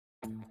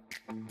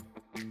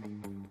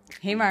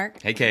Hey,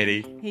 Mark. Hey,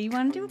 Katie. Hey, you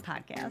want to do a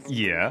podcast?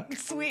 Yeah.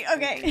 Sweet.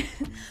 Okay.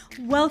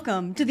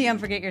 Welcome to the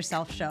Unforget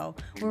Yourself show,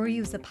 where we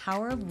use the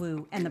power of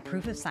woo and the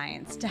proof of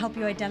science to help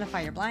you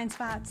identify your blind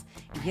spots,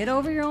 get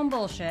over your own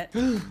bullshit,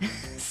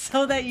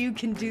 so that you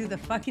can do the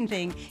fucking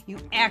thing you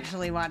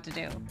actually want to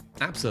do.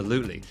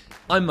 Absolutely.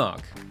 I'm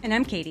Mark. And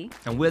I'm Katie.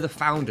 And we're the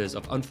founders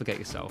of Unforget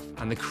Yourself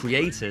and the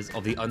creators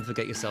of the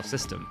Unforget Yourself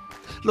system.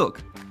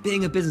 Look,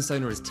 being a business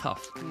owner is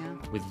tough. Yeah.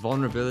 With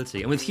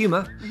vulnerability and with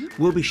humor,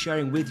 we'll be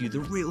sharing with you the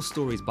real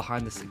stories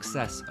behind the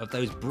success of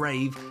those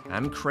brave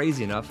and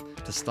crazy enough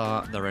to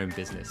start their own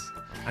business.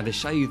 And to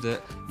show you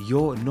that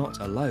you're not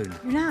alone.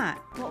 You're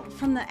not. Well,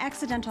 from the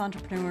accidental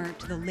entrepreneur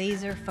to the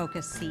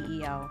laser-focused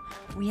CEO,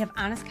 we have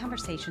honest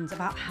conversations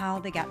about how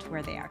they got to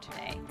where they are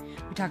today.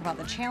 We talk about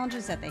the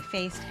challenges that they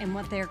faced and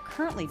what they're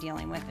currently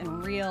dealing with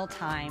in real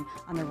time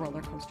on their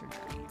roller coaster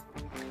journey.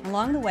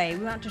 Along the way,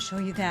 we want to show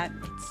you that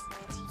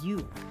it's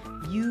you.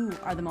 You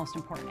are the most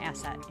important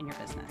asset in your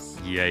business.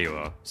 Yeah, you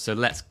are. So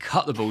let's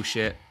cut the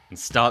bullshit and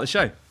start the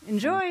show.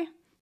 Enjoy.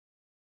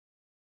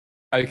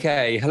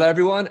 Okay, hello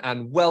everyone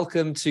and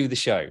welcome to the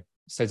show.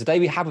 So today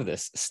we have with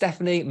us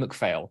Stephanie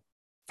McPhail,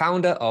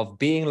 founder of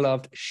Being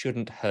Loved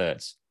Shouldn't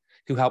Hurt,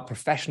 who help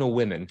professional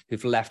women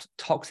who've left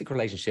toxic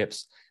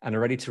relationships and are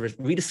ready to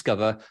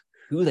rediscover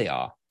who they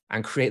are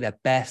and create their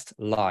best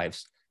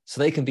lives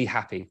so they can be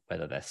happy,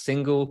 whether they're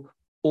single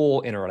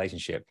or in a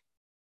relationship.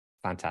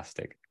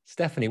 Fantastic.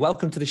 Stephanie,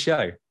 welcome to the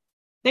show.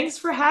 Thanks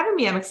for having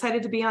me. I'm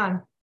excited to be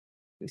on.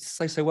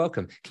 So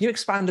welcome. Can you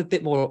expand a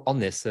bit more on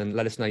this and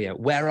let us know,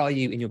 where are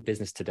you in your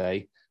business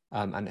today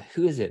and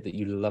who is it that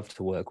you love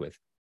to work with?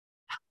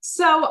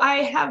 So I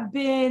have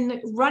been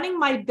running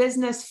my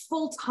business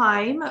full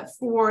time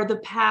for the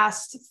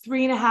past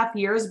 3.5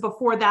 years.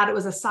 Before that, it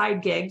was a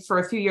side gig for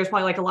a few years,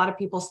 probably like a lot of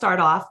people start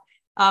off.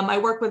 I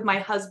work with my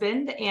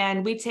husband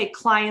and we take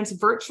clients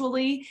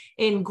virtually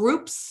in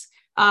groups.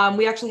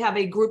 We actually have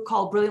a group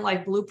called Brilliant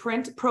Life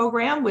Blueprint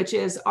program, which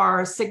is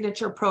our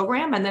signature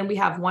program. And then we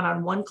have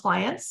one-on-one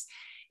clients.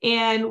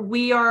 And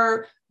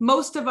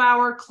most of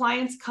our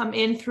clients come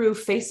in through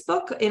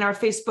Facebook in our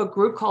Facebook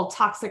group called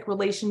Toxic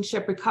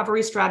Relationship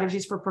Recovery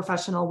Strategies for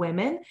Professional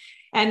Women.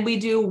 And we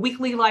do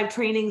weekly live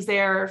trainings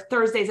there,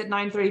 Thursdays at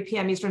 9:30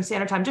 p.m. Eastern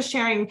Standard Time, just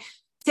sharing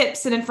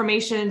tips and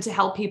information to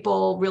help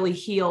people really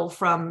heal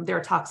from their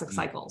toxic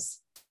cycles.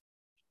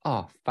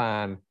 Oh,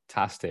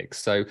 fantastic.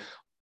 So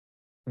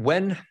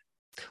when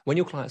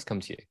your clients come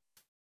to you,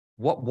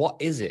 what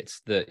is it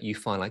that you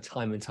find like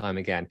time and time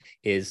again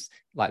is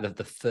like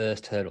the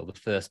first hurdle, the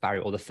first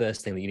barrier, or the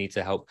first thing that you need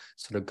to help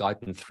sort of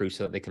guide them through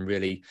so that they can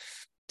really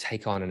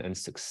take on and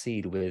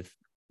succeed with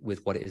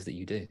what it is that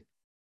you do?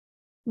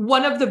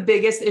 One of the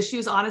biggest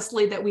issues,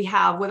 honestly, that we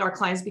have with our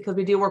clients, because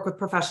we do work with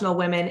professional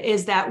women,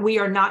 is that we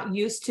are not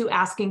used to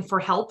asking for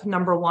help,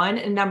 number one.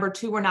 And number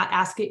two, we're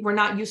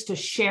not used to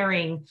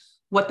sharing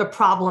what the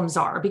problems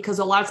are, because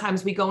a lot of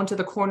times we go into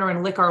the corner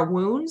and lick our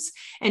wounds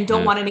and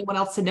don't want anyone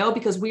else to know,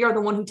 because we are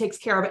the one who takes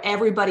care of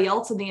everybody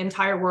else in the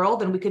entire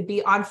world. And we could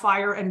be on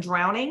fire and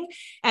drowning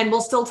and we'll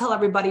still tell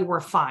everybody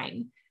we're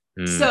fine.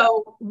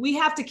 So we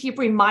have to keep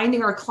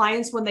reminding our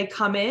clients when they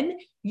come in,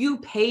 you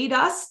paid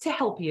us to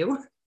help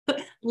you.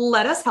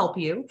 Let us help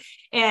you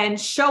and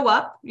show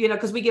up,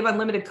 because we give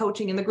unlimited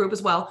coaching in the group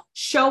as well.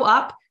 Show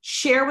up,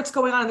 share what's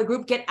going on in the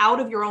group, get out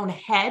of your own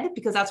head,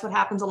 because that's what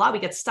happens a lot. We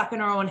get stuck in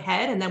our own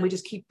head and then we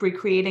just keep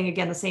recreating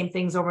again, the same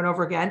things over and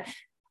over again.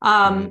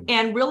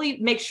 And really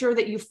make sure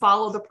that you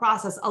follow the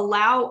process.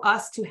 Allow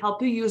us to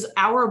help you use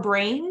our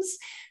brains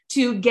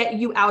to get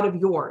you out of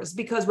yours,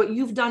 because what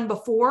you've done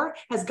before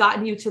has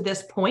gotten you to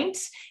this point.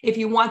 If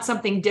you want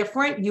something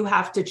different, you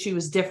have to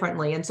choose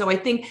differently. And so I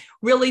think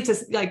really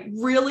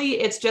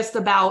it's just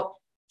about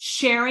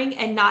sharing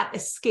and not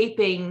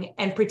escaping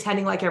and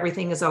pretending like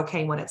everything is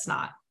okay when it's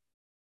not.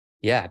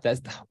 Yeah,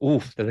 there's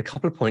a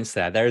couple of points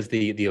there. There's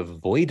the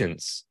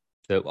avoidance.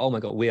 So, oh my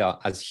God, we are,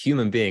 as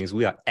human beings,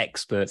 we are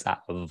experts at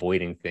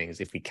avoiding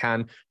things. If we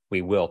can,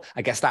 we will.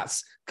 I guess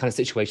that's kind of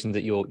situation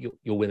that your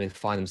women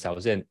find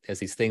themselves in. There's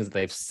these things that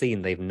they've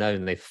seen, they've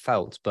known, they've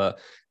felt, but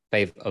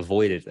they've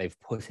avoided, they've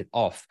put it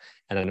off.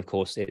 And then of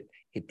course it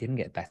didn't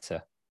get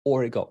better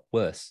or it got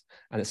worse.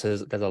 And it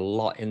says there's a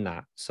lot in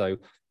that. So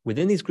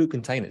within these group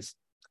containers,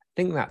 I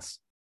think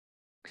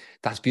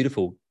that's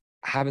beautiful.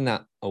 Having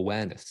that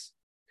awareness,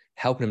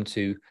 helping them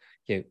to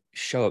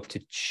show up,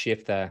 to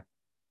shift their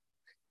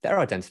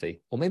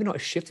identity, or maybe not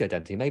shift the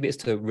identity. Maybe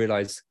it's to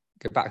realize,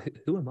 go back,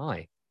 who am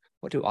I?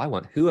 What do I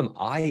want? Who am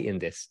I in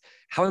this?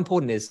 How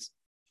important is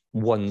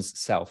one's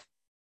self?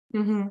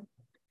 Mm-hmm.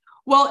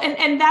 Well,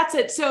 and that's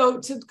it.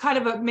 So to kind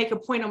of make a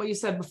point on what you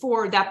said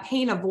before, that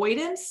pain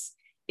avoidance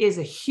is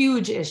a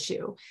huge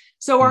issue.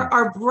 So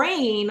our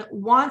brain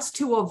wants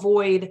to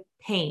avoid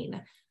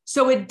pain.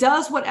 So it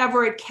does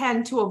whatever it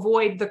can to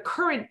avoid the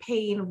current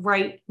pain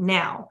right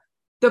now.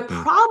 The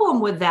problem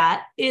with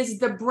that is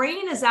the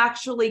brain is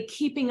actually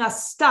keeping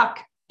us stuck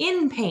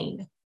in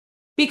pain.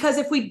 Because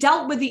if we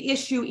dealt with the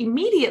issue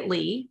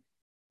immediately,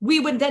 we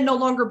would then no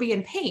longer be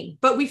in pain.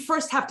 But we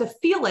first have to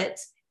feel it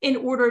in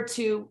order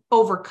to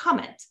overcome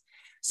it.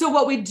 So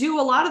what we do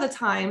a lot of the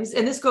times,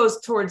 and this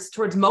goes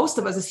towards most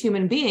of us as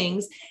human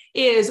beings,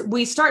 is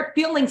we start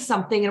feeling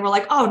something and we're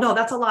like, oh no,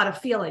 that's a lot of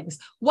feelings.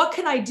 What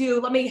can I do?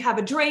 Let me have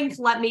a drink.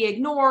 Let me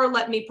ignore,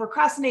 let me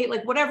procrastinate,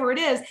 like whatever it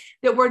is,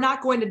 that we're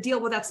not going to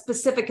deal with that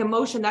specific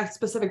emotion, that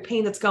specific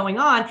pain that's going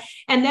on.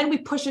 And then we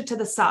push it to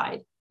the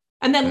side.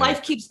 And then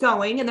life keeps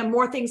going, and then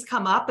more things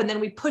come up, and then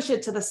we push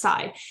it to the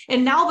side.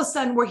 And now all of a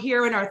sudden we're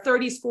here in our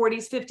 30s,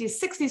 40s,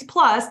 50s, 60s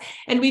plus,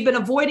 and we've been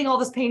avoiding all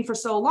this pain for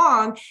so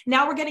long.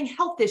 Now we're getting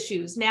health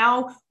issues.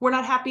 Now we're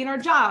not happy in our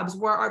jobs,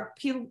 where our,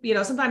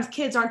 sometimes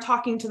kids aren't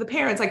talking to the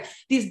parents. Like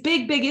these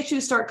big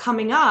issues start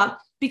coming up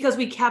because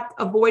we kept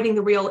avoiding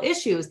the real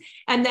issues.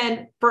 And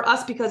then for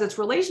us, because it's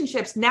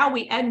relationships, now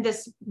we end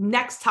this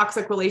next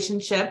toxic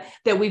relationship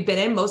that we've been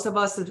in. Most of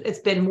us,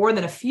 it's been more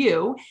than a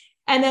few.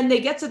 And then they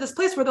get to this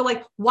place where they're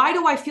like, why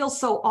do I feel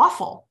so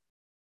awful?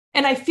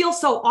 And I feel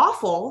so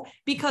awful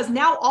because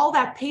now all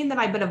that pain that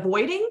I've been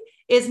avoiding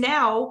is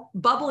now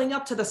bubbling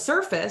up to the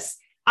surface.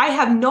 I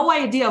have no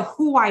idea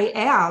who I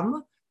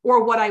am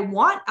or what I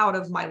want out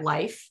of my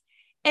life.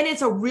 And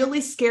it's a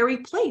really scary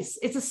place.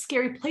 It's a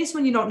scary place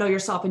when you don't know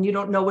yourself and you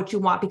don't know what you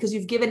want, because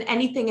you've given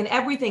anything and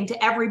everything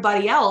to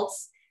everybody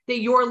else, that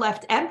you're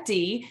left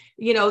empty,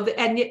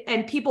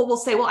 and people will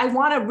say, well, I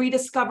want to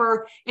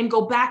rediscover and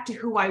go back to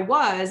who I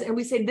was. And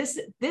we say, this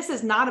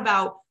is not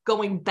about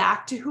going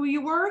back to who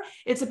you were.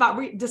 It's about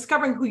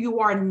rediscovering who you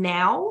are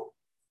now,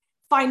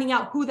 finding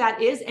out who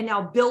that is, and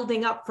now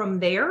building up from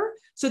there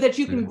so that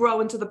you can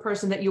grow into the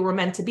person that you were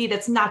meant to be.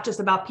 That's not just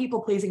about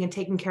people pleasing and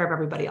taking care of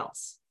everybody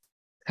else.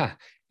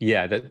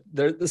 Yeah,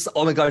 there's,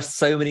 oh my gosh,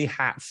 so many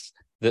hats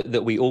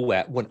that we all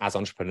wear as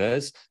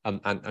entrepreneurs,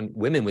 and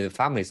women with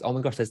families. Oh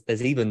my gosh,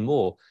 there's even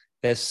more.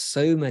 There's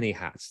so many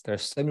hats. There are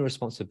so many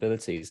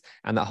responsibilities,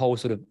 and that whole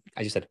sort of,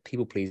 as you said,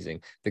 people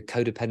pleasing, the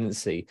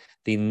codependency,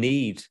 the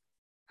need,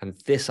 and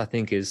this I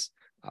think is,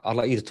 I'd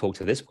like you to talk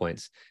to this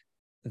point,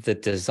 the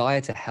desire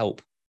to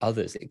help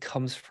others. It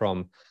comes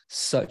from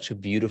such a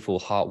beautiful,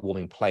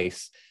 heartwarming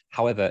place.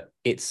 However,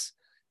 it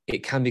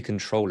can be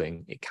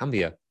controlling. It can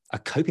be a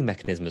coping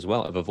mechanism as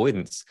well, of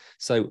avoidance.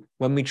 So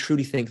when we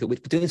truly think that we're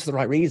doing this for the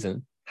right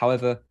reason,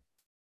 however,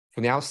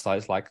 from the outside,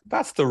 it's like,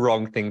 that's the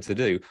wrong thing to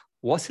do.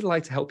 What's it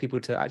like to help people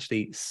to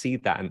actually see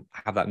that and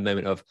have that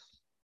moment of,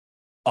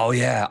 oh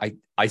yeah,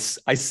 I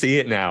see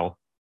it now?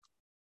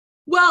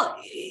 Well,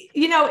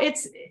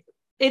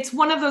 it's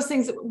one of those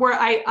things where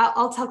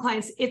I'll tell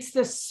clients, it's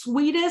the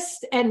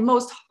sweetest and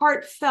most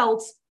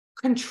heartfelt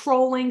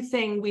controlling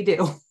thing we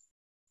do.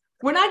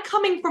 We're not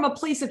coming from a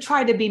place of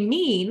trying to be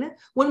mean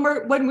when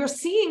we're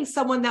seeing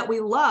someone that we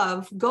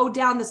love go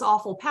down this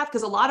awful path.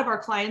 Because a lot of our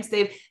clients,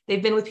 they've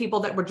been with people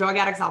that were drug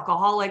addicts,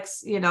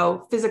 alcoholics,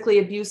 physically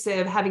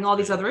abusive, having all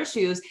these other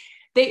issues.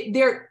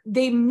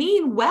 They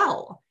mean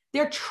well.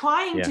 They're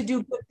trying to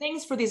do good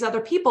things for these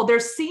other people. They're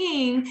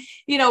seeing,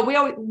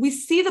 we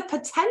see the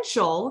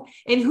potential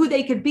in who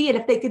they could be. And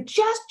if they could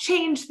just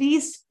change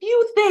these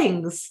few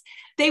things,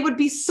 they would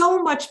be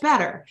so much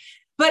better.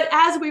 But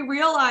as we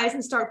realize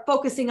and start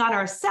focusing on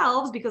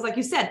ourselves, because like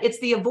you said, it's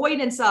the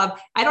avoidance of,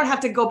 I don't have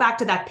to go back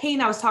to that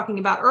pain I was talking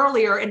about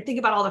earlier and think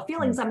about all the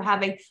feelings I'm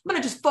having. I'm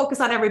going to just focus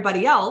on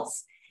everybody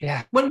else.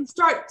 Yeah. When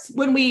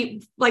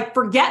we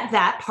forget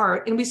that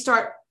part and we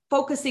start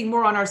focusing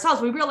more on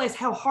ourselves, we realize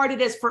how hard it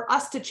is for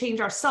us to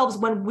change ourselves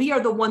when we are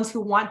the ones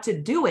who want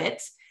to do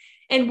it,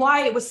 and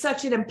why it was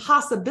such an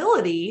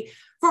impossibility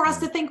for us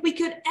to think we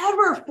could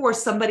ever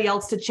force somebody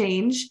else to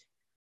change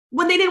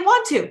when they didn't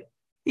want to.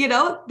 They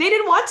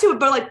didn't want to,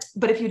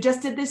 but if you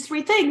just did these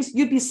 3 things,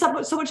 you'd be so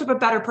much of a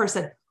better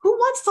person. Who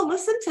wants to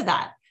listen to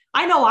that?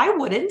 I know I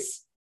wouldn't.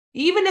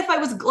 Even if I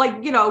was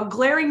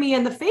glaring me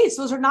in the face,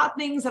 those are not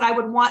things that I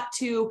would want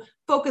to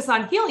focus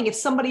on healing if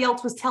somebody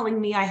else was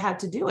telling me I had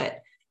to do it.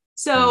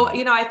 So,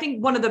 I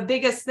think one of the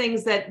biggest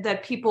things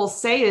that people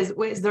say is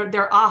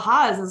their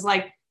ahas is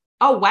like,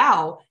 oh,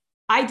 wow,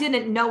 I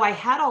didn't know I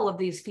had all of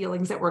these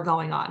feelings that were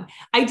going on.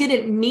 I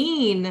didn't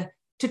mean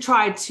to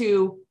try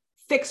to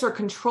fix or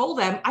control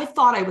them. I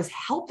thought I was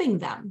helping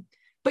them,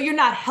 but you're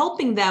not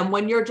helping them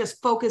when you're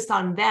just focused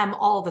on them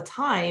all the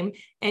time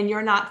and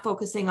you're not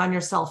focusing on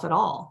yourself at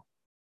all.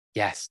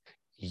 Yes.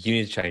 You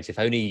need to change. If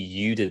only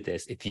you did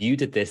this. If you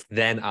did this,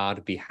 then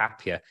I'd be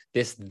happier.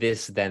 This,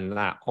 then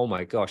that. Oh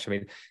my gosh. I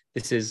mean,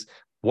 this is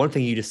one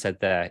thing you just said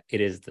there. It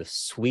is the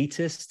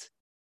sweetest,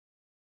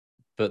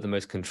 but the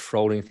most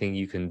controlling thing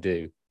you can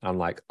do. I'm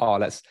like, oh,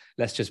 let's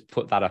just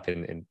put that up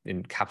in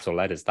capital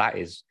letters. That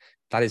is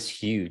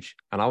huge.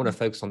 And I want to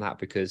focus on that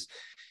because,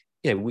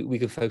 we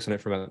could focus on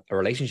it from a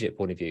relationship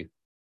point of view,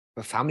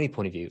 a family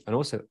point of view, and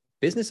also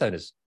business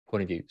owners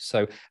point of view.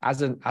 So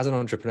as an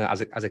entrepreneur,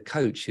 as a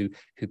coach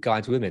who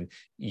guides women,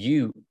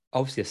 you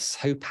obviously are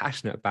so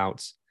passionate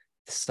about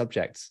the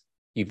subject.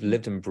 You've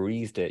lived and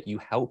breathed it. You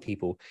help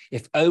people.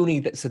 If only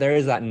that, so there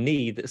is that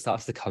need that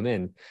starts to come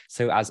in.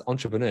 So as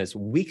entrepreneurs,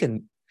 we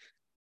can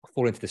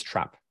fall into this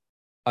trap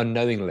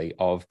unknowingly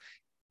of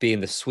being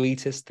the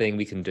sweetest thing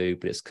we can do,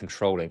 but it's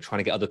controlling, trying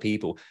to get other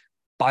people,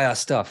 buy our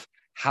stuff,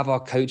 have our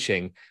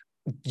coaching,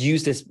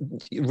 use this,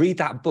 read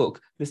that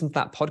book, listen to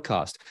that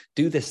podcast,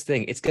 do this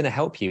thing. It's going to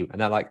help you. And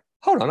they're like,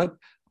 hold on,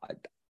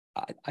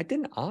 I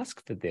didn't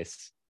ask for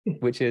this,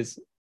 which is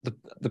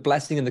the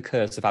blessing and the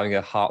curse of having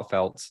a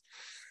heartfelt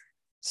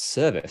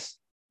service.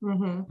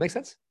 Mm-hmm. Make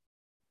sense?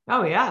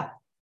 Oh, yeah.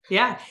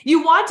 Yeah.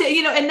 You want to,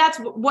 and that's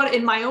what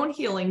in my own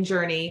healing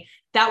journey,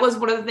 that was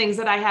one of the things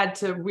that I had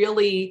to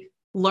really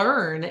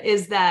learn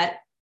is that,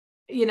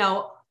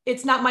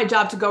 it's not my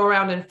job to go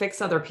around and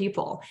fix other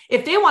people.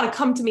 If they want to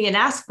come to me and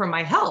ask for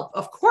my help,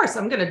 of course,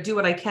 I'm going to do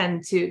what I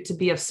can to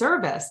be of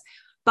service.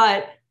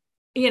 But,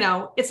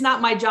 it's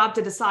not my job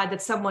to decide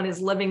that someone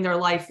is living their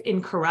life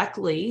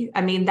incorrectly.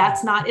 I mean,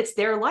 it's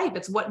their life.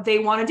 It's what they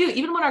want to do.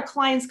 Even when our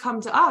clients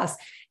come to us,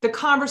 the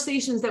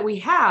conversations that we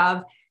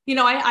have,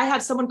 I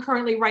have someone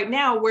currently right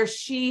now where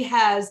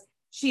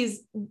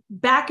she's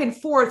back and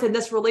forth in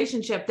this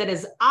relationship that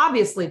is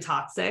obviously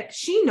toxic.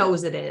 She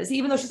knows it is,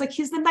 even though she's like,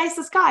 he's the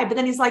nicest guy. But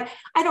then he's like,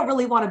 I don't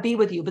really want to be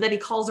with you. But then he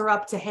calls her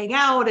up to hang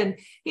out. And,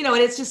 and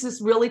it's just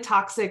this really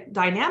toxic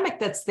dynamic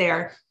that's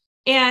there.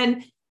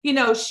 And,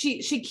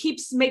 she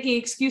keeps making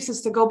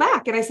excuses to go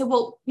back. And I said,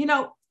 well,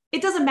 it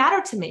doesn't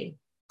matter to me.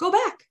 Go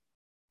back.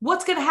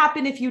 What's going to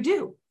happen if you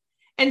do?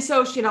 And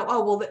so she,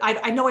 oh, well,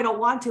 I know I don't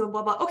want to, and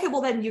blah, blah. Okay,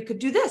 well, then you could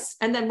do this.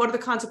 And then what are the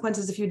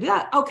consequences if you do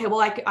that? Okay,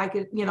 well,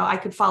 I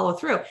could follow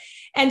through.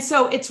 And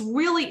so it's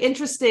really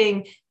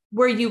interesting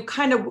where you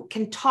kind of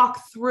can talk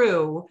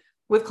through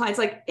with clients,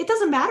 like, it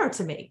doesn't matter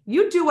to me.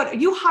 You do what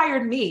you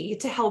hired me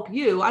to help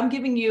you. I'm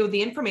giving you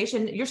the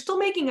information. You're still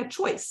making a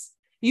choice.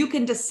 You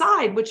can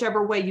decide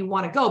whichever way you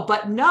want to go,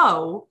 but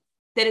know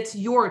that it's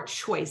your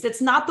choice.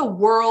 It's not the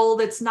world.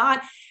 It's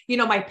not,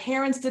 my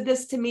parents did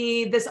this to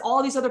me.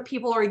 All these other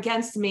people are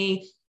against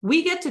me.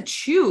 We get to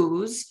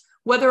choose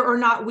whether or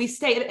not we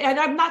stay. And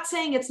I'm not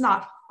saying it's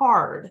not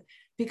hard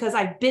because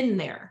I've been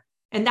there.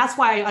 And that's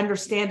why I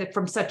understand it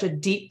from such a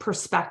deep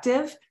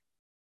perspective,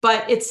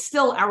 but it's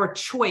still our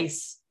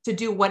choice to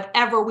do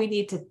whatever we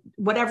need to,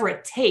 whatever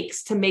it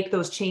takes to make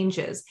those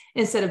changes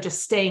instead of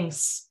just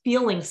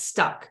feeling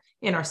stuck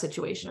in our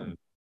situation.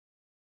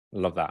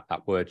 Love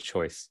that word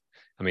choice.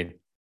 I mean,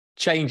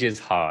 change is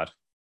hard.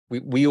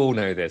 We all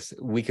know this.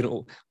 We can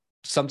all,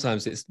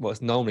 sometimes it's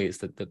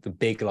the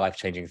big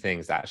life-changing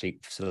things that actually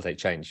facilitate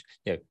change.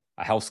 A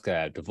health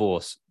scare,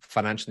 divorce,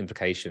 financial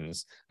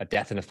implications, a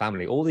death in a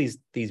family, all these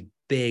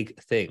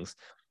big things.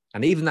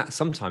 And even that,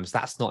 sometimes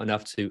that's not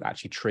enough to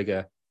actually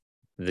trigger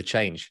the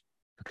change.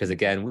 Because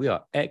again, we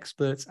are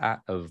experts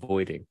at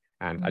avoiding.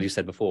 And as you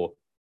said before,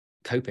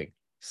 coping.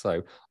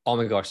 So, oh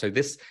my gosh, so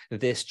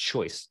this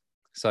choice.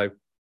 So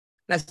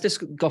let's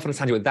just go off on a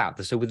tangent with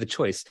that. So with the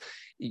choice,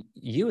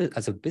 you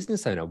as a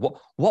business owner,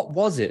 what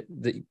was it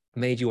that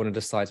made you want to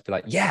decide to be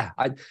like, yeah,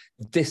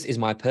 this is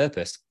my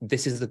purpose.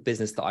 This is the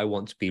business that I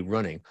want to be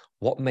running.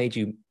 What made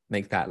you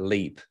make that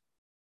leap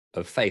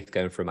of faith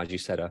going from, as you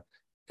said,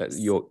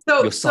 your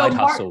side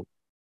hustle?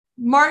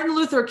 Martin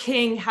Luther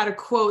King had a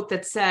quote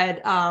that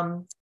said,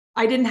 I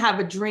didn't have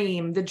a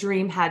dream. The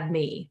dream had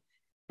me.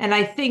 And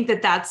I think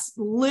that that's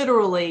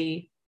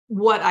literally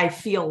what I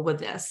feel with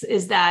this,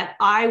 is that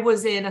I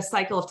was in a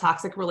cycle of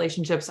toxic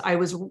relationships. I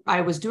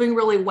was doing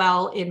really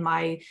well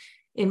I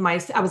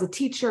was a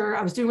teacher.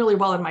 I was doing really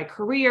well in my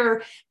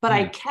career, but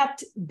I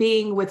kept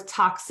being with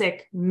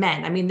toxic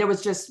men. I mean, there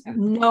was just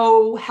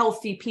no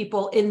healthy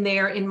people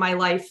in my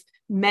life,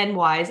 men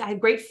wise. I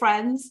had great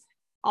friends.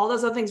 All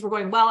those other things were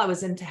going well. I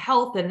was into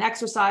health and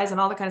exercise and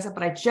all that kind of stuff,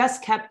 but I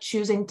just kept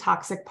choosing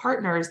toxic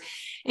partners.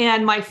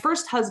 And my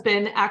first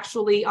husband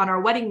actually on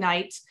our wedding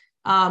night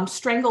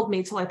strangled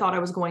me till I thought I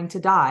was going to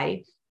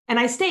die. And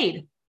I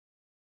stayed.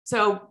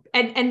 So,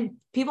 and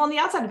people on the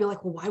outside would be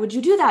like, well, why would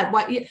you do that?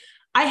 Why?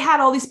 I had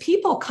all these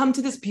people come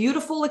to this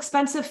beautiful,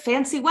 expensive,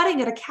 fancy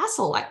wedding at a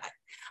castle.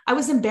 I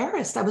was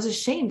embarrassed. I was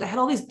ashamed. I had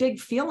all these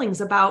big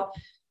feelings about,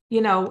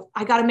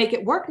 I got to make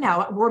it work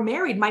now. We're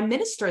married. My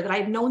minister that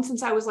I've known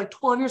since I was like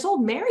 12 years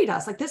old married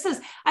us. Like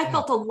I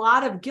felt a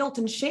lot of guilt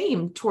and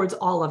shame towards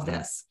all of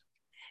this.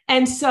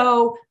 And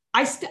so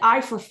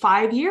I for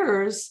 5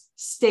 years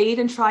stayed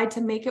and tried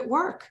to make it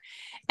work.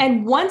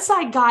 And once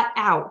I got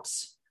out,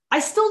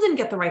 I still didn't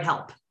get the right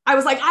help. I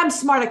was like, I'm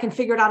smart. I can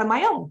figure it out on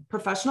my own.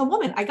 Professional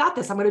woman. I got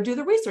this. I'm going to do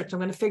the research. I'm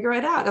going to figure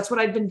it out. That's what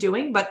I'd been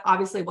doing, but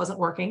obviously it wasn't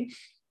working.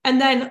 And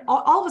then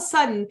all of a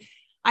sudden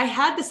I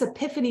had this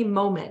epiphany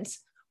moment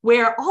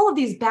where all of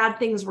these bad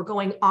things were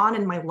going on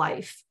in my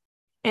life.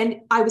 And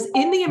I was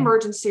in the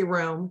emergency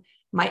room.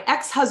 My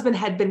ex-husband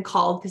had been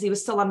called because he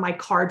was still on my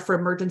card for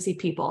emergency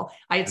people.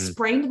 I had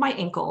sprained my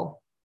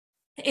ankle,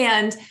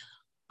 and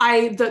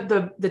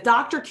the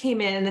doctor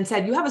came in and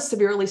said, you have a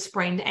severely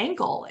sprained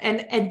ankle.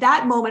 And at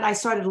that moment I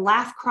started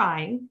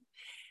crying,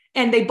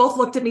 and they both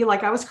looked at me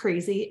like I was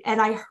crazy. And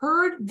I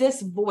heard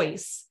this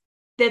voice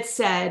that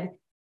said,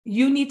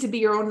 you need to be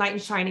your own knight in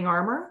shining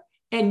armor,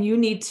 and you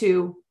need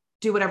to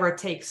do whatever it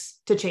takes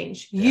to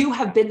change. Yeah. You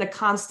have been the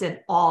constant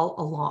all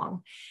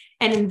along.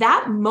 And in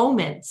that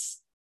moment,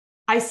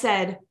 I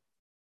said,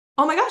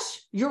 oh my gosh,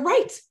 you're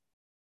right.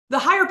 the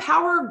higher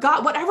power,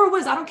 God, whatever it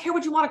was, I don't care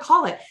what you want to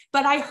call it,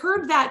 but I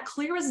heard that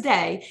clear as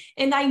day.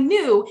 And I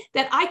knew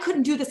that I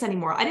couldn't do this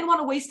anymore. I didn't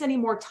want to waste any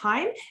more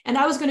time. And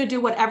I was going to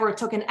do whatever it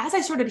took. And as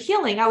I started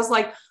healing, I was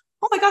like,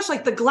 oh my gosh,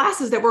 like the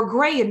glasses that were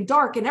gray and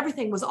dark and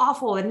everything was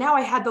awful. And now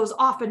I had those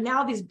off, and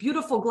now these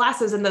beautiful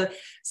glasses, and the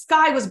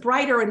sky was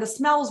brighter and the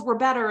smells were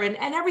better, and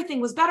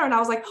everything was better. And I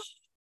was like,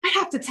 I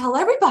have to tell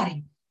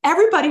everybody.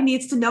 Everybody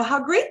needs to know how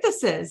great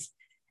this is.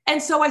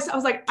 And so I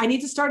was like, I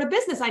need to start a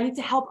business. I need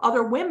to help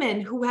other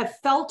women who have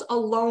felt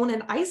alone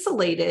and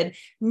isolated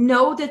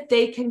know that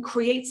they can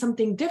create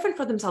something different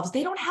for themselves.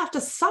 They don't have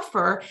to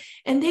suffer,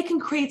 and they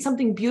can create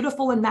something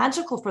beautiful and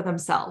magical for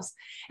themselves.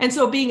 And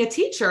so being a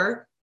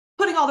teacher,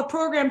 putting all the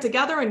program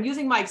together and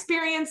using my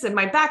experience and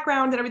my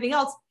background and everything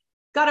else,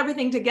 got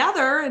everything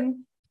together and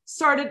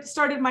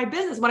started my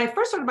business. When I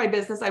first started my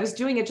business, I was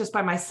doing it just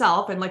by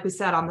myself. And like we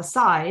said, on the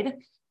side.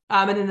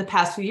 And in the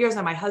past few years,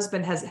 now my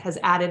husband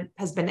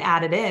has been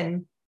added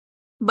in,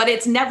 but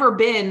it's never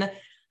been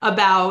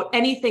about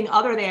anything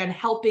other than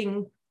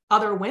helping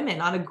other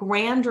women on a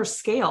grander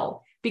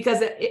scale.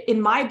 Because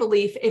in my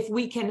belief, if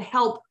we can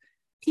help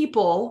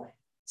people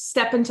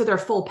step into their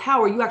full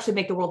power, you actually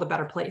make the world a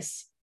better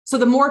place. So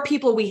the more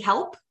people we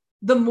help,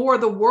 the more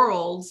the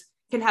world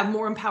can have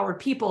more empowered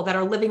people that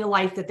are living a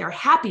life that they're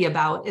happy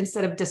about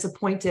instead of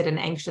disappointed and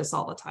anxious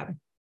all the time.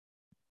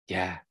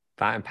 Yeah,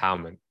 that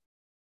empowerment.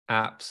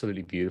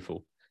 Absolutely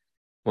beautiful.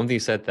 One thing you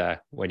said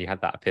there when you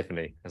had that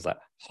epiphany, I was like,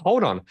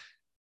 hold on,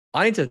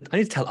 I need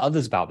to tell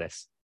others about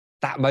this.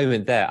 That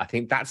moment there, I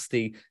think that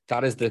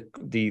is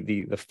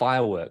the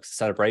fireworks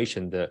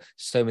celebration that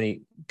so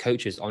many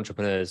coaches,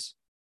 entrepreneurs,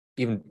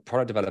 even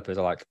product developers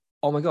are like,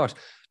 oh my gosh,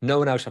 no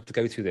one else should have to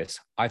go through this.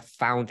 I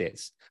found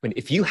it. I mean,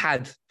 if you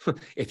had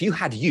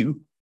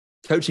you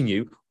coaching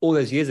you all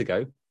those years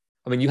ago,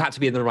 I mean, you had to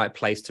be in the right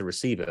place to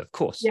receive it, of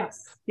course.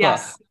 Yes.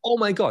 But, oh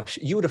my gosh,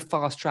 you would have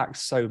fast tracked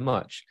so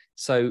much.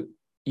 So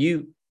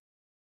you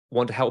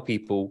want to help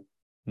people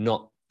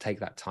not take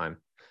that time,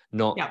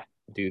 not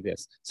do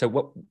this.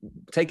 So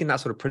taking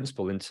that sort of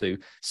principle into,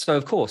 so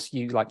of course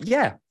you like,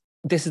 yeah,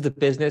 this is the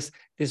business.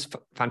 This is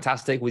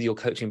fantastic with your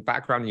coaching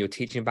background and your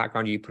teaching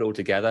background. You put it all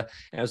together.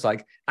 And it was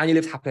like, and you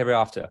lived happily ever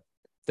after.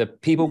 The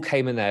people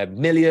came in there,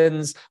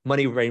 millions,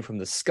 money rained from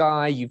the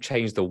sky. You've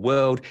changed the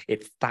world.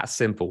 It's that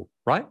simple,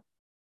 right?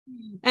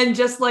 And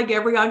just like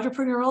every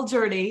entrepreneurial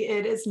journey,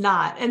 it is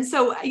not. And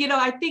so,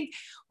 I think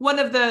one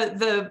of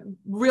the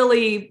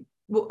really,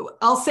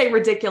 I'll say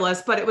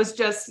ridiculous, but it was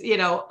just,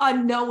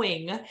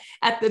 unknowing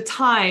at the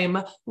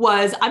time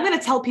was, I'm going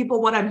to tell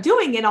people what I'm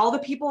doing, and all the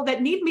people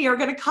that need me are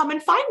going to come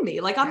and find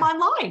me. Like, I'm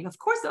online. Of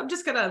course, I'm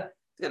just going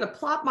to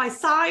plop my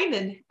sign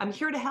and I'm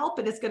here to help,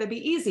 and it's going to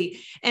be easy.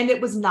 And it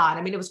was not.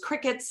 I mean, it was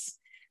crickets.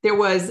 There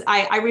was,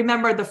 I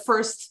remember the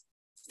first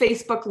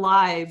Facebook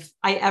Live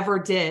I ever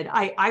did.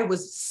 I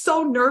was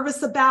so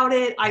nervous about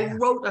it. I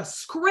wrote a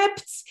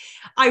script.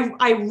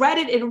 I read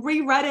it and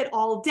reread it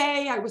all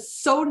day. I was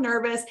so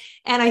nervous.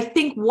 And I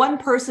think one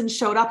person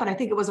showed up, and I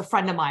think it was a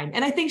friend of mine.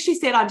 And I think she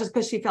stayed on just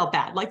because she felt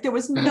bad. Like, there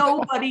was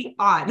nobody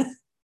on.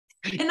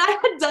 And I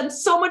had done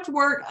so much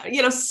work,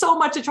 so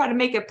much to try to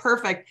make it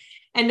perfect,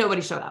 and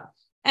nobody showed up.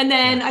 And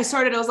then I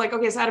was like,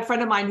 okay, so I had a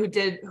friend of mine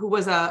who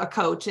was a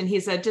coach, and he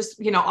said,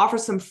 just, offer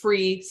some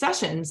free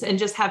sessions and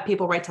just have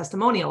people write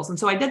testimonials. And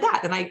so I did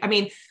that. And I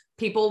mean,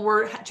 people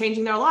were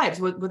changing their lives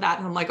with that.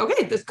 And I'm like,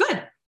 okay, that's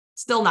good.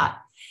 Still not.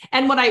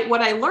 And what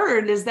I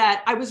learned is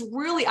that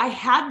I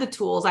had the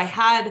tools, I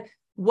had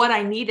what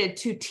I needed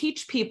to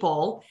teach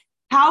people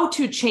how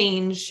to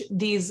change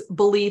these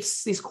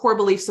beliefs, these core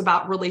beliefs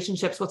about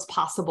relationships, what's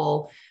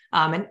possible,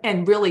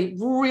 and really,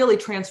 really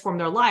transform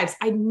their lives.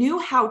 I knew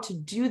how to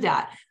do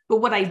that.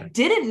 But what I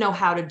didn't know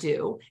how to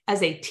do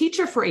as a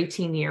teacher for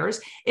 18 years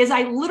is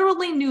I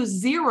literally knew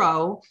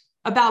zero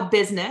about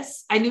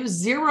business. I knew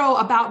zero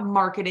about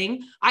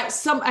marketing.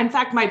 In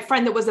fact, my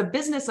friend that was a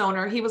business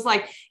owner, he was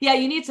like, yeah,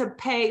 you need to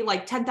pay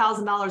like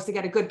 $10,000 to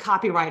get a good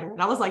copywriter.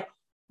 And I was like,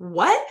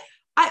 what?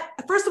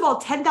 First of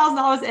all,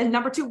 $10,000. And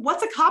number two,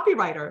 what's a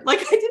copywriter? Like,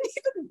 I didn't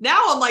even,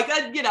 now I'm like,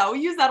 we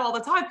use that all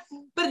the time.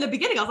 But in the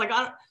beginning, I was like,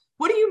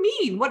 what do you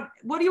mean? What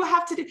do you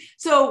have to do?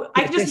 So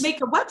I just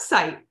make a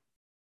website.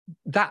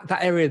 That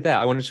area there,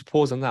 I wanted to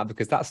pause on that,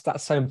 because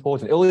that's so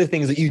important. All the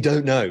things that you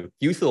don't know,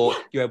 you thought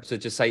you were able to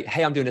just say,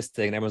 hey, I'm doing this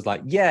thing. And everyone's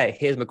like, yeah,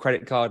 here's my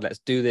credit card. Let's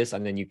do this.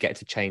 And then you get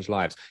to change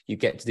lives. You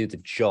get to do the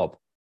job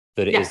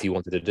that it is you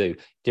wanted to do.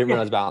 Didn't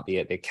realize about the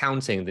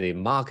accounting, the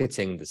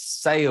marketing, the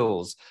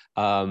sales,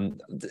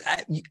 everything.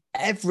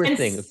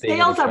 And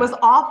sales I was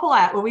awful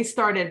at when we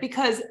started,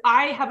 because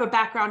I have a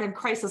background in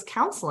crisis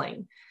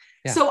counseling.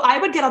 Yeah. So I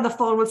would get on the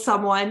phone with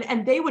someone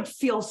and they would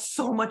feel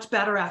so much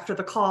better after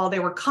the call. They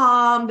were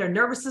calm. Their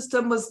nervous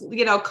system was,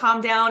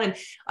 calmed down, and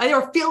they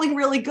were feeling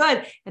really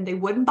good, and they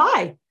wouldn't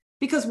buy,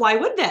 because why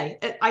would they?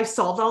 I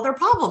solved all their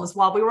problems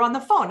while we were on the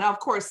phone. Now, of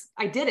course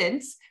I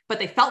didn't, but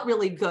they felt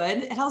really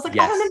good. And I was like,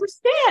 I don't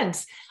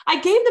understand. I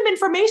gave them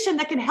information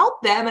that can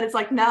help them. And it's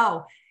like,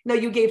 no,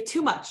 you gave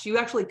too much. You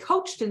actually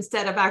coached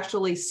instead of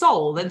actually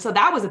sold. And so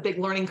that was a big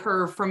learning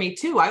curve for me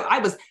too. I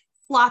was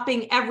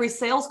flopping every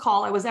sales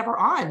call I was ever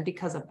on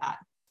because of that.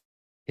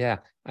 Yeah.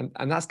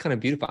 And that's kind of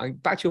beautiful.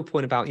 And back to your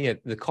point about,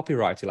 the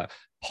copywriter, like,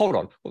 hold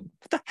on, what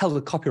the hell is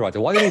a copywriter?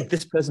 Why do you need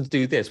this person to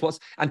do this?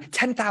 And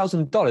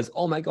 $10,000?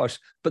 Oh my gosh.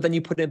 But then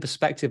you put it in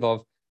perspective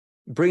of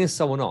bringing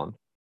someone on,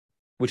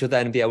 which will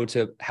then be able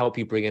to help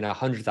you bring in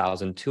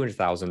 100,000,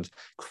 200,000,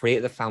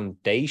 create the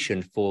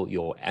foundation for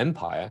your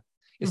empire.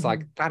 It's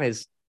like, that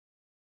is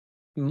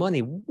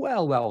money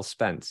well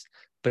spent,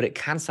 but it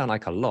can sound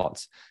like a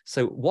lot.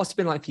 So what's it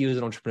been like for you as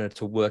an entrepreneur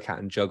to work out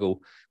and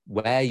juggle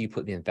where you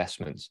put the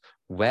investments,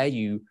 where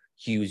you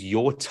use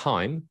your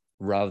time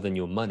rather than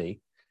your money,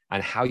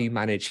 and how you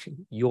manage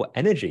your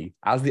energy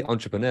as the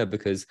entrepreneur?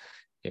 Because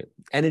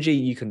energy,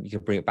 you can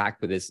bring it back,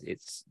 but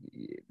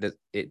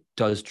it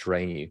does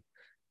drain you.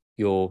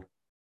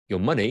 Your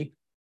money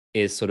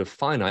is sort of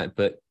finite,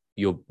 but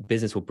your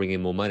business will bring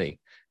in more money.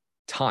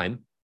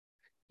 Time,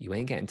 you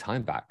ain't getting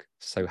time back.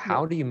 So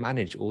how do you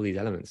manage all these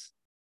elements?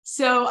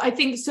 So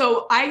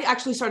I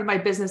actually started my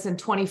business in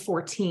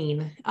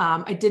 2014.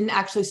 I didn't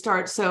actually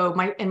start. So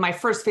my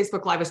first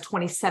Facebook Live was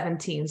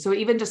 2017. So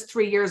even just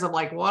 3 years of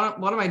like, what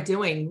am I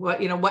doing?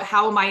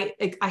 How am I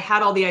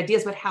had all the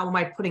ideas, but how am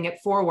I putting it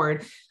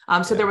forward?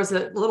 There was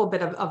a little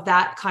bit of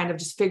that kind of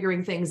just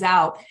figuring things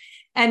out.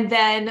 And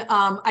then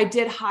I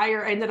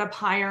ended up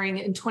hiring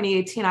in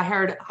 2018, I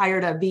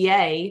hired a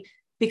VA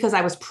because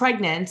I was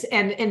pregnant.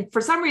 And for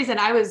some reason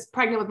I was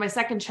pregnant with my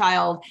second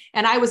child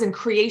and I was in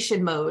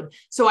creation mode.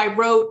 So I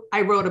wrote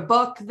a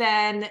book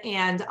then,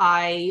 and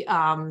I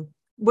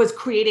was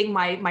creating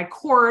my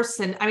course.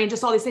 And I mean,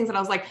 just all these things that I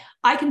was like,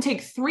 I can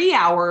take 3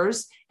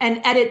 hours and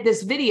edit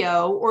this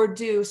video or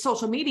do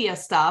social media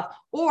stuff,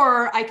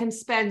 or I can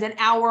spend an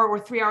hour or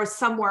 3 hours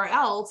somewhere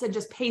else and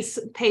just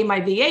pay my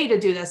VA to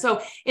do this.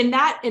 So at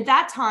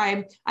that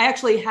time, I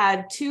actually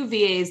had 2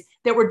 VAs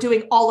that were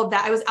doing all of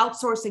that. I was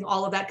outsourcing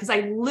all of that because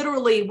I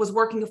literally was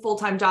working a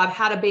full-time job,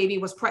 had a baby,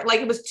 it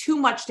was too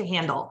much to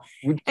handle.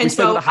 We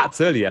spoke about the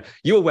hats earlier.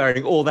 You were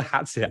wearing all the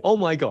hats here. Oh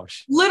my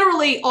gosh.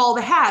 Literally all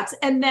the hats.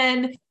 And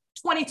then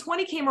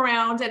 2020 came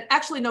around, and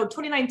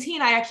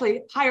 2019, I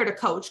actually hired a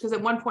coach because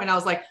at one point I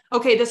was like,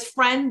 okay, this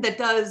friend that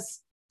does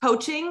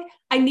coaching,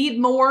 I need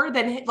more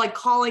than like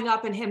calling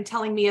up and him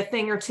telling me a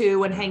thing or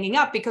two and hanging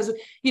up, because,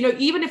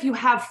 even if you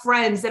have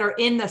friends that are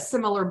in a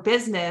similar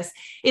business,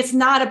 it's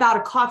not about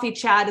a coffee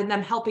chat and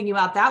them helping you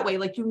out that way.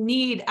 Like, you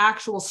need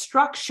actual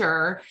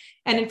structure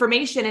and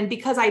information. And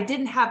because I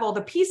didn't have all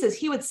the pieces,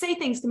 he would say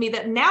things to me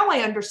that now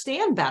I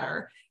understand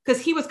better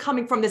because he was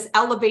coming from this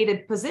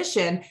elevated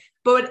position.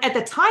 But at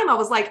the time I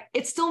was like,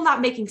 it's still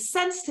not making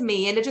sense to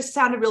me. And it just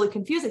sounded really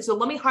confusing. So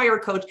let me hire a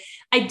coach.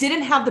 I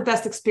didn't have the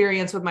best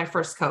experience with my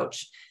first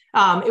coach.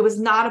 It was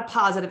not a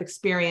positive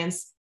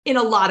experience in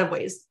a lot of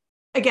ways.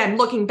 Again,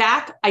 looking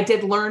back, I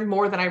did learn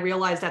more than I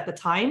realized at the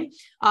time.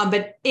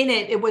 But in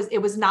it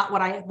was not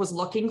what I was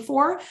looking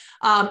for.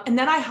 And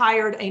then I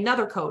hired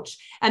another coach.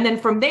 And then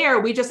from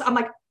there, I'm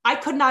like, I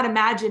could not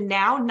imagine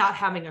now not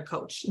having a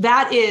coach.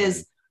 That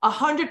is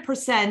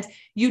 100%.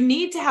 You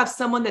need to have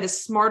someone that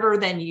is smarter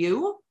than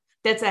you,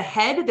 that's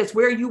ahead, that's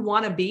where you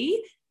want to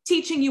be,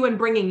 teaching you and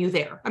bringing you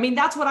there. I mean,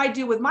 that's what I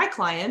do with my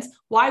clients.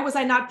 Why was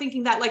I not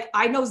thinking that? Like,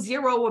 I know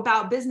zero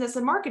about business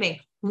and marketing.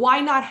 Why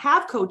not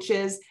have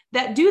coaches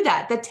that do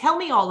that tell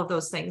me all of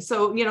those things?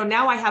 So,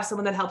 now I have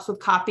someone that helps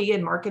with copy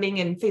and marketing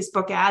and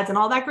Facebook ads and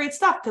all that great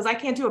stuff because I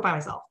can't do it by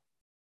myself.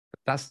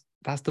 That's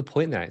the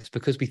point there. It's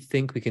because we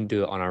think we can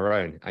do it on our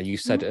own. And you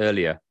said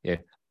earlier,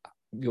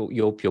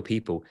 your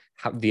people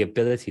have the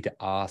ability to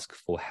ask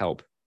for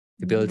help,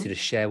 the ability to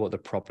share what the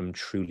problem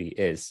truly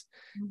is.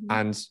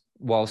 And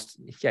whilst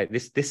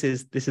this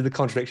is the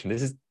contradiction,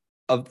 this is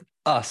of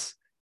us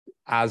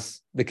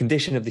as the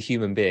condition of the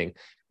human being,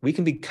 we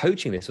can be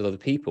coaching this with other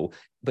people,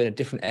 but in a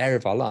different area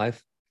of our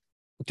life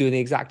doing the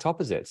exact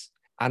opposites,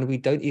 and we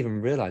don't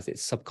even realize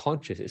it's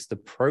subconscious. It's the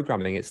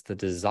programming, it's the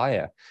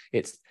desire,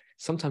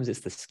 sometimes it's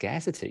the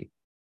scarcity.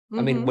 I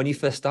mean, when you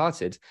first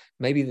started,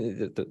 maybe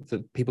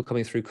the people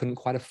coming through couldn't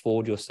quite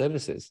afford your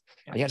services.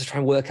 And you had to try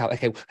and work out,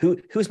 okay,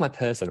 who's my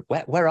person?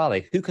 Where are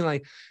they? Who can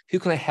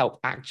I help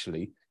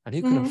actually? And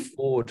who can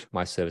afford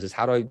my services?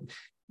 How do I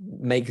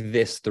make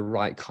this the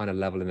right kind of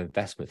level of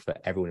investment for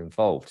everyone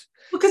involved?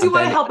 Because you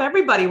want to help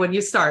everybody when you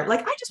start.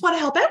 Like, I just want to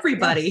help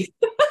everybody.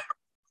 Yes.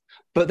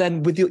 But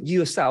then with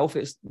yourself,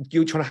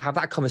 you're trying to have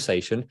that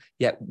conversation.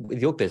 Yet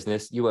with your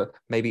business, you were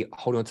maybe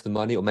holding on to the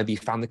money, or maybe you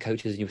found the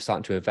coaches and you were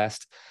starting to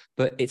invest,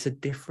 but it's a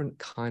different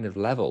kind of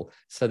level.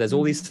 So there's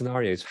all these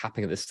scenarios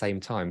happening at the same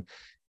time.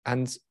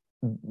 And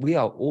we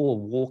are all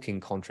walking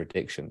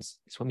contradictions.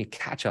 It's when we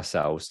catch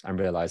ourselves and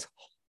realize,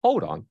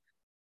 hold on.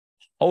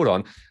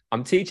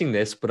 I'm teaching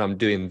this, but I'm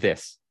doing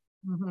this.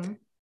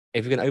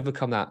 If we can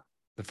overcome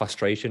the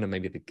frustration and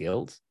maybe the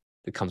guilt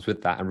that comes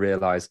with that, and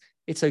realize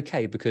it's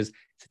okay because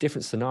it's a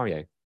different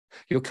scenario.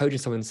 You're coaching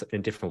someone in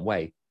a different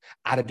way,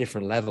 at a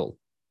different level.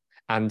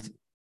 And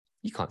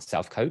you can't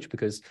self-coach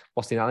because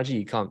what's the analogy?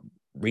 You can't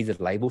read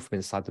the label from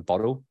inside the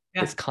bottle.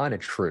 Yeah. It's kind of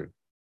true.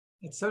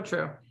 It's so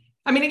true.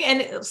 I mean,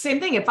 again, same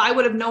thing. If I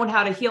would have known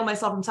how to heal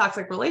myself from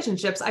toxic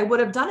relationships, I would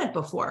have done it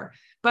before,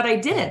 but I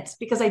didn't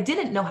because I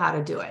didn't know how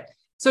to do it.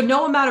 So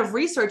no amount of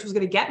research was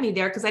going to get me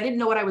there because I didn't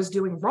know what I was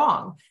doing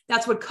wrong.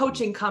 That's what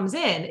coaching comes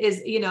in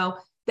is,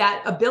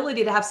 that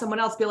ability to have someone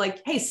else be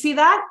like, hey, see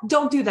that?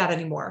 Don't do that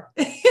anymore.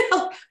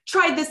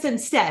 Try this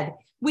instead.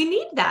 We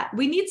need that.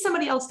 We need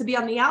somebody else to be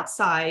on the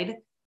outside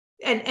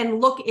and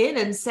look in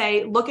and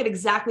say, look at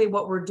exactly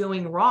what we're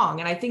doing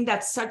wrong. And I think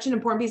that's such an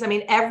important piece. I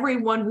mean,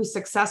 everyone who's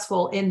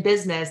successful in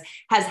business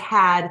has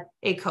had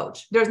a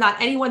coach. There's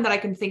not anyone that I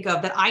can think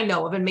of that I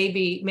know of, and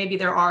maybe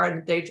there are,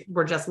 and they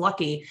were just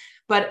lucky,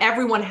 but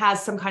everyone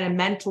has some kind of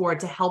mentor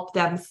to help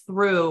them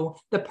through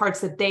the parts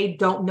that they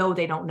don't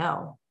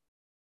know.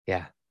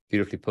 Yeah,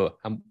 beautifully put.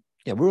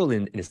 We're all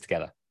in this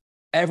together.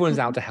 Everyone's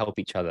out to help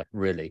each other,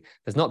 really.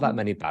 There's not that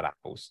many bad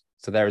apples.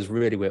 So there is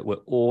really, we're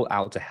all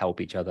out to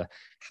help each other.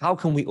 How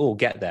can we all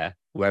get there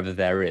wherever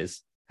there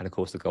is? And of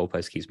course, the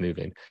goalpost keeps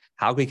moving.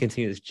 How can we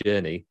continue this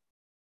journey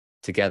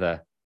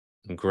together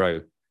and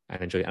grow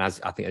and enjoy? And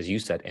as you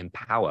said,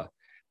 empower.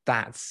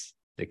 That's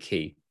the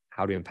key.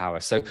 How do you empower?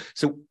 So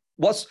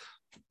what's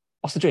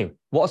the dream?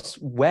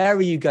 Where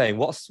are you going?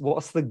 What's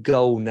the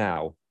goal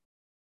now?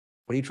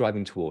 What are you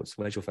driving towards?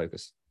 Where's your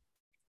focus?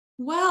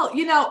 Well,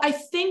 I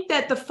think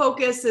that the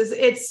focus is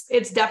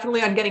it's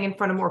definitely on getting in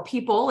front of more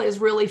people, is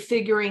really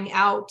figuring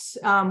out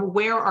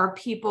where our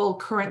people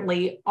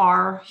currently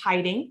are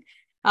hiding.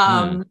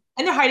 And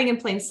they're hiding in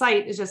plain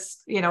sight, is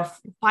just,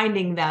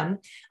 finding them.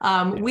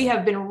 We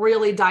have been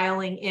really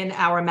dialing in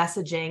our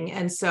messaging.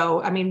 And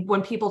so, I mean,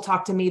 when people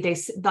talk to me,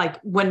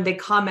 when they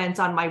comment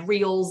on my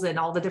reels and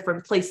all the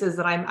different places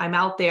that I'm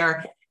out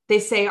there, they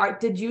say,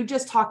 did you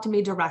just talk to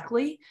me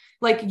directly?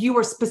 Like you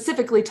were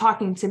specifically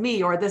talking to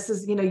me, or this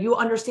is, you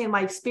understand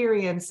my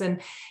experience.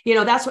 And,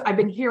 that's what I've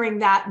been hearing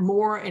that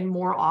more and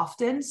more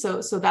often.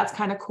 So that's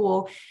kind of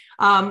cool.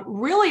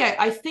 Really,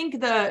 I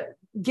think the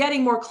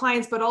getting more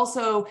clients, but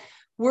also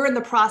we're in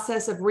the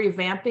process of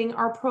revamping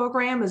our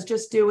program, is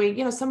just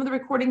doing, some of the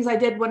recordings I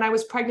did when I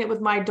was pregnant with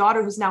my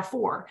daughter, who's now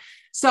 4.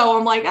 So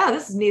I'm like,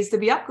 this needs to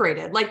be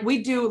upgraded. Like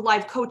we do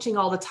live coaching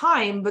all the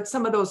time, but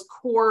some of those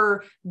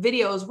core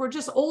videos were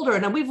just older.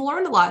 And we've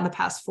learned a lot in the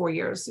past 4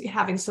 years,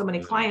 having so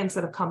many clients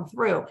that have come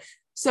through.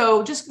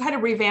 So just kind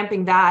of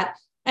revamping that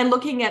and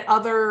looking at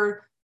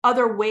other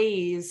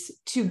ways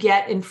to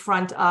get in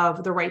front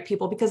of the right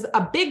people. Because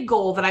a big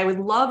goal that I would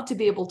love to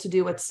be able to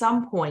do at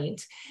some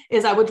point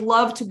is I would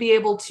love to be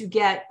able to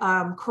get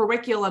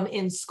curriculum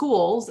in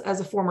schools. As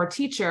a former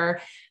teacher,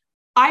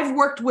 I've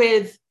worked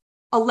with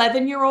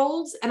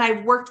 11-year-olds and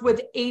I've worked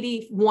with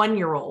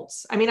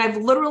 81-year-olds. I mean, I've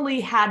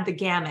literally had the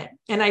gamut,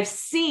 and I've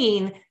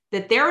seen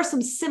that there are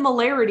some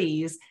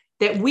similarities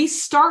that we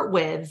start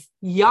with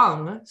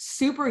young,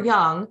 super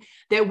young,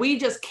 that we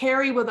just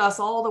carry with us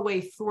all the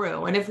way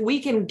through. And if we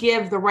can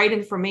give the right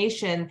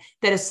information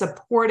that is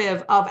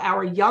supportive of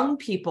our young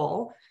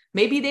people,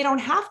 maybe they don't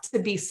have to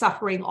be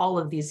suffering all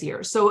of these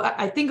years. So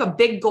I think a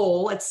big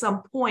goal at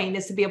some point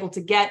is to be able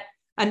to get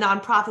a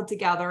nonprofit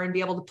together and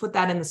be able to put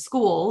that in the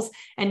schools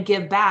and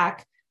give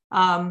back.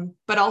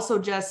 But also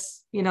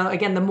just,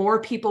 again, the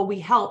more people we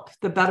help,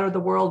 the better the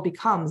world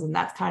becomes. And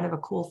that's kind of a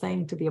cool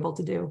thing to be able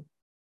to do.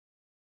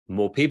 The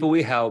more people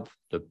we help,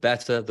 the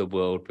better the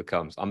world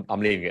becomes. I'm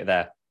leaving it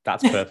there.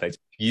 That's perfect.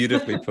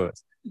 Beautifully put.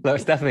 So,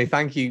 Stephanie,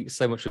 thank you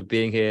so much for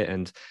being here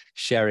and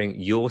sharing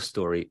your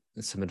story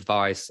and some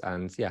advice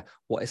and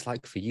what it's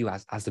like for you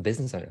as the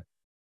business owner.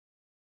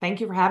 Thank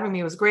you for having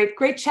me. It was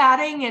great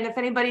chatting. And if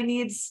anybody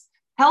needs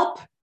help,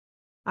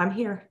 I'm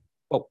here.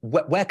 Well,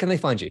 where can they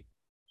find you?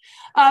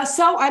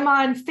 So I'm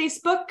on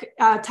Facebook,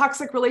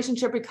 Toxic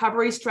Relationship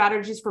Recovery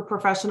Strategies for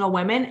Professional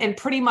Women, and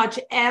pretty much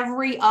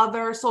every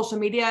other social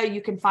media,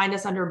 you can find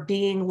us under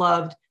Being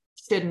Loved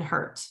Shouldn't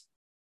Hurt.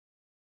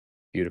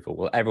 Beautiful.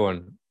 Well,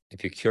 everyone,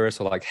 if you're curious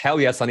or like,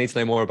 hell yes, I need to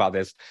know more about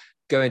this,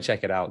 go and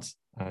check it out.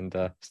 And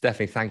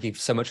Stephanie, thank you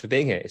so much for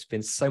being here. It's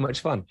been so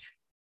much fun.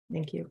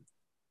 Thank you.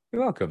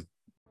 You're welcome.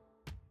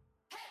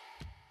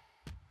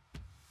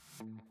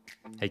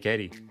 Hey,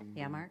 Katie.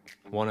 Yeah, Mark?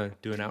 Want to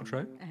do an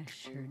outro? I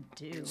sure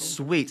do.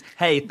 Sweet.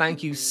 Hey,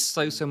 thank you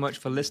so much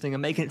for listening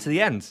and making it to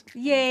the end.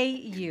 Yay,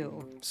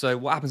 you. So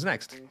what happens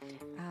next?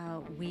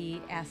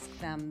 We ask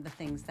them the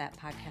things that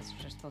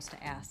podcasters are supposed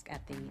to ask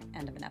at the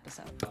end of an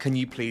episode. Can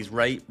you please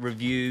rate,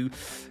 review,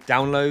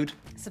 download?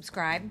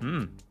 Subscribe.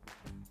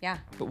 Yeah.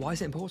 But why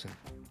is it important?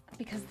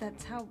 Because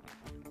that's how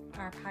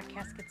our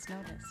podcast gets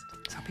noticed.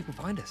 That's how people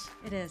find us.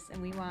 It is,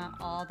 and we want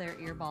all their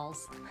earballs.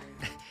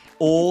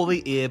 All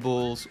the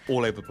earballs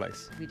all over the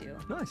place. We do.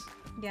 Nice.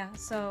 Yeah,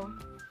 so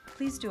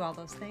please do all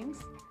those things.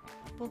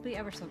 We'll be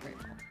ever so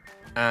grateful.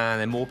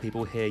 And then more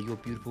people hear your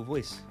beautiful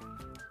voice.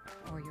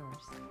 Or yours.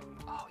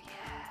 Oh,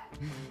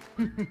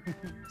 yeah.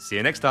 See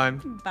you next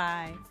time.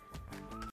 Bye.